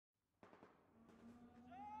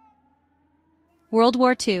World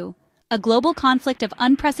War II, a global conflict of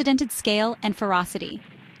unprecedented scale and ferocity.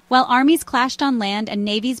 While armies clashed on land and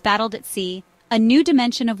navies battled at sea, a new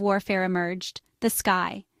dimension of warfare emerged: the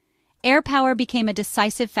sky. Air power became a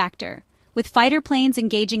decisive factor, with fighter planes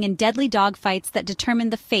engaging in deadly dogfights that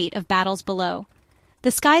determined the fate of battles below.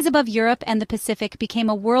 The skies above Europe and the Pacific became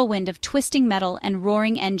a whirlwind of twisting metal and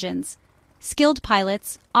roaring engines. Skilled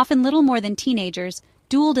pilots, often little more than teenagers,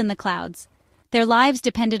 dueled in the clouds. Their lives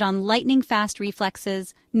depended on lightning-fast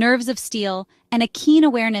reflexes, nerves of steel, and a keen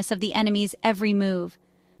awareness of the enemy's every move.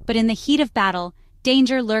 But in the heat of battle,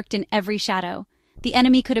 danger lurked in every shadow. The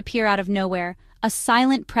enemy could appear out of nowhere, a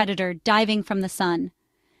silent predator diving from the sun.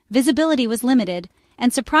 Visibility was limited,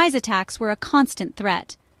 and surprise attacks were a constant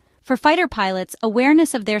threat. For fighter pilots,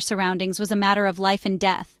 awareness of their surroundings was a matter of life and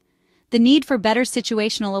death. The need for better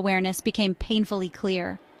situational awareness became painfully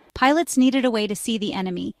clear. Pilots needed a way to see the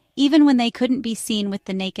enemy, even when they couldn't be seen with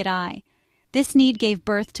the naked eye. This need gave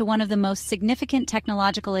birth to one of the most significant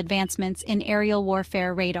technological advancements in aerial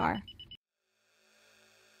warfare: radar.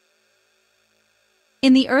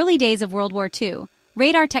 In the early days of World War II,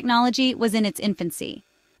 radar technology was in its infancy.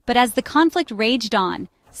 But as the conflict raged on,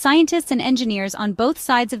 scientists and engineers on both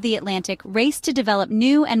sides of the Atlantic raced to develop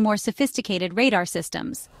new and more sophisticated radar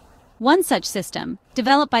systems. One such system,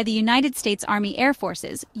 developed by the United States Army Air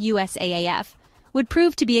Forces, USAAF, would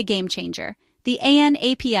prove to be a game-changer: the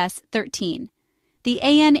APS-13. The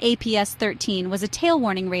APS-13 was a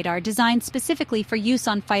tail-warning radar designed specifically for use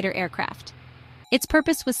on fighter aircraft. Its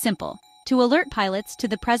purpose was simple: to alert pilots to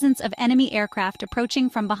the presence of enemy aircraft approaching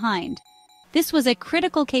from behind. This was a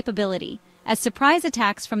critical capability, as surprise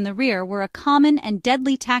attacks from the rear were a common and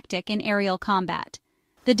deadly tactic in aerial combat.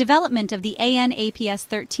 The development of the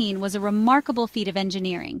APS-13 was a remarkable feat of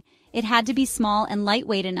engineering. It had to be small and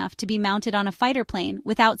lightweight enough to be mounted on a fighter plane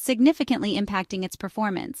without significantly impacting its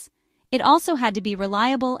performance. It also had to be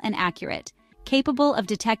reliable and accurate, capable of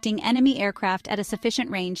detecting enemy aircraft at a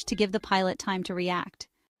sufficient range to give the pilot time to react.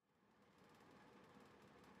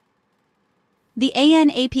 The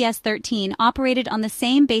APS-13 operated on the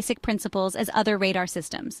same basic principles as other radar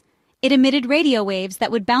systems. It emitted radio waves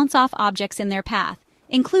that would bounce off objects in their path,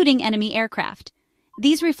 including enemy aircraft.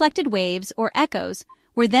 These reflected waves, or echoes,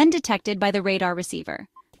 were then detected by the radar receiver.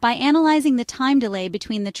 By analyzing the time delay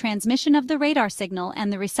between the transmission of the radar signal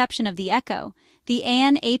and the reception of the echo, the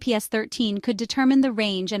APS-13 could determine the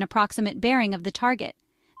range and approximate bearing of the target.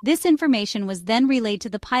 This information was then relayed to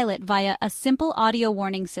the pilot via a simple audio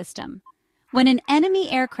warning system. When an enemy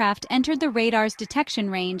aircraft entered the radar's detection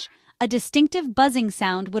range, a distinctive buzzing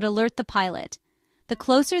sound would alert the pilot. The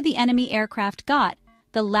closer the enemy aircraft got,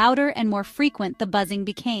 the louder and more frequent the buzzing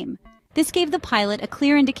became. This gave the pilot a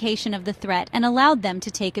clear indication of the threat and allowed them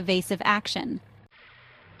to take evasive action.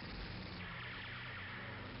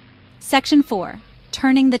 Section 4.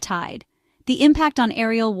 Turning the tide. The impact on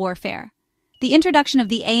aerial warfare. The introduction of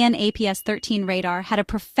the APS-13 radar had a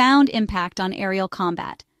profound impact on aerial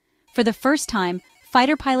combat. For the first time,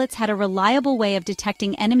 fighter pilots had a reliable way of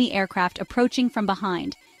detecting enemy aircraft approaching from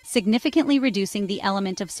behind, significantly reducing the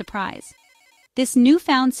element of surprise. This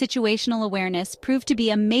newfound situational awareness proved to be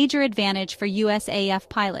a major advantage for USAF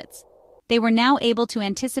pilots. They were now able to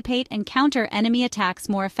anticipate and counter enemy attacks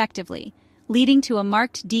more effectively, leading to a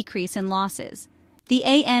marked decrease in losses. The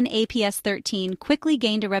APS-13 quickly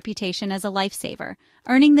gained a reputation as a lifesaver,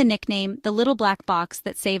 earning the nickname "the little black box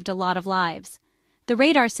that saved a lot of lives." The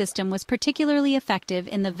radar system was particularly effective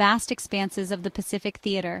in the vast expanses of the Pacific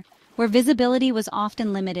theater, where visibility was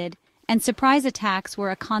often limited and surprise attacks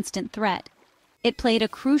were a constant threat. It played a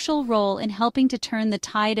crucial role in helping to turn the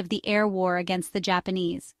tide of the air war against the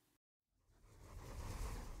Japanese.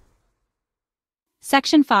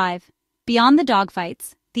 Section 5. Beyond the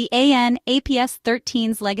dogfights, the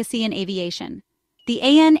APS-13's legacy in aviation. The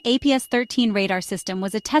APS-13 radar system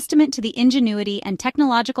was a testament to the ingenuity and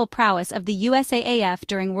technological prowess of the USAAF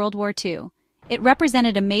during World War II. It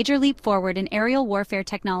represented a major leap forward in aerial warfare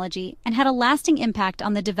technology and had a lasting impact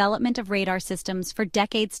on the development of radar systems for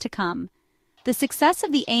decades to come. The success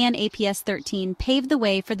of the APS-13 paved the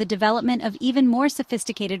way for the development of even more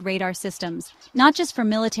sophisticated radar systems, not just for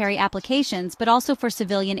military applications but also for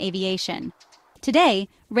civilian aviation. Today,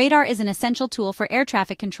 radar is an essential tool for air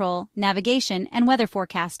traffic control, navigation, and weather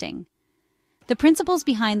forecasting. The principles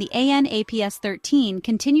behind the APS-13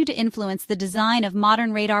 continue to influence the design of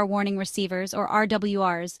modern radar warning receivers, or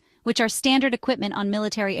RWRs, which are standard equipment on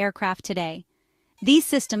military aircraft today. These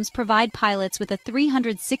systems provide pilots with a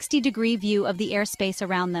 360-degree view of the airspace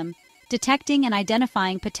around them, detecting and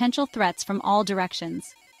identifying potential threats from all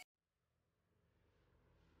directions.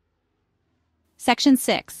 Section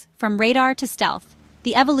 6. From radar to stealth.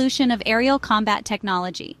 The evolution of aerial combat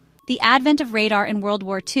technology. The advent of radar in World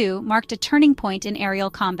War II marked a turning point in aerial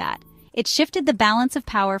combat. It shifted the balance of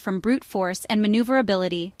power from brute force and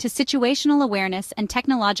maneuverability to situational awareness and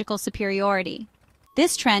technological superiority.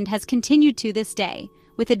 This trend has continued to this day,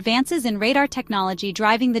 with advances in radar technology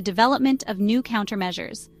driving the development of new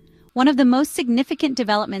countermeasures. One of the most significant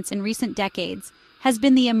developments in recent decades has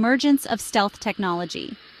been the emergence of stealth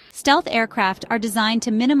technology. Stealth aircraft are designed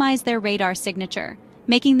to minimize their radar signature,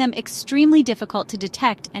 making them extremely difficult to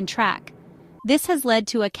detect and track. This has led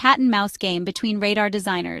to a cat-and-mouse game between radar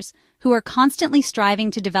designers, who are constantly striving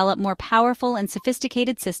to develop more powerful and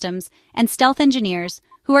sophisticated systems, and stealth engineers,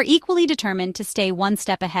 who are equally determined to stay one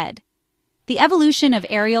step ahead. The evolution of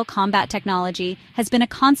aerial combat technology has been a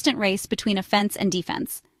constant race between offense and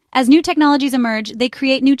defense. As new technologies emerge, they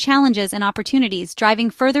create new challenges and opportunities, driving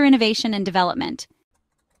further innovation and development.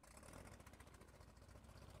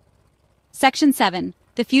 Section 7.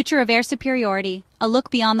 The Future of Air Superiority, a Look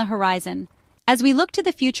Beyond the Horizon. As we look to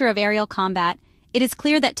the future of aerial combat, it is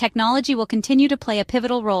clear that technology will continue to play a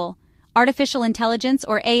pivotal role. Artificial intelligence,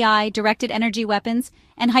 or AI, directed energy weapons,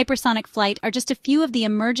 and hypersonic flight are just a few of the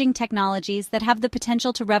emerging technologies that have the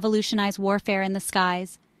potential to revolutionize warfare in the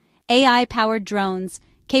skies. AI-powered drones,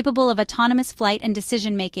 capable of autonomous flight and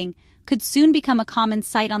decision-making, could soon become a common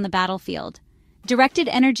sight on the battlefield. Directed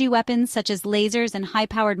energy weapons such as lasers and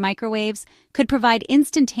high-powered microwaves could provide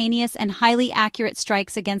instantaneous and highly accurate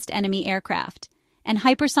strikes against enemy aircraft. And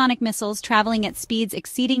hypersonic missiles traveling at speeds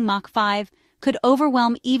exceeding Mach 5 could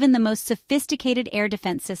overwhelm even the most sophisticated air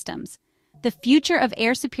defense systems. The future of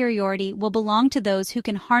air superiority will belong to those who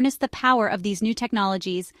can harness the power of these new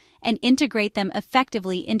technologies and integrate them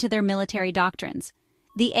effectively into their military doctrines.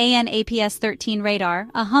 The APS-13 radar,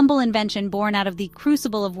 a humble invention born out of the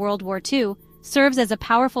crucible of World War II, serves as a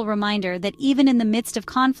powerful reminder that even in the midst of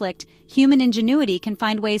conflict, human ingenuity can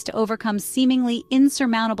find ways to overcome seemingly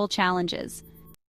insurmountable challenges.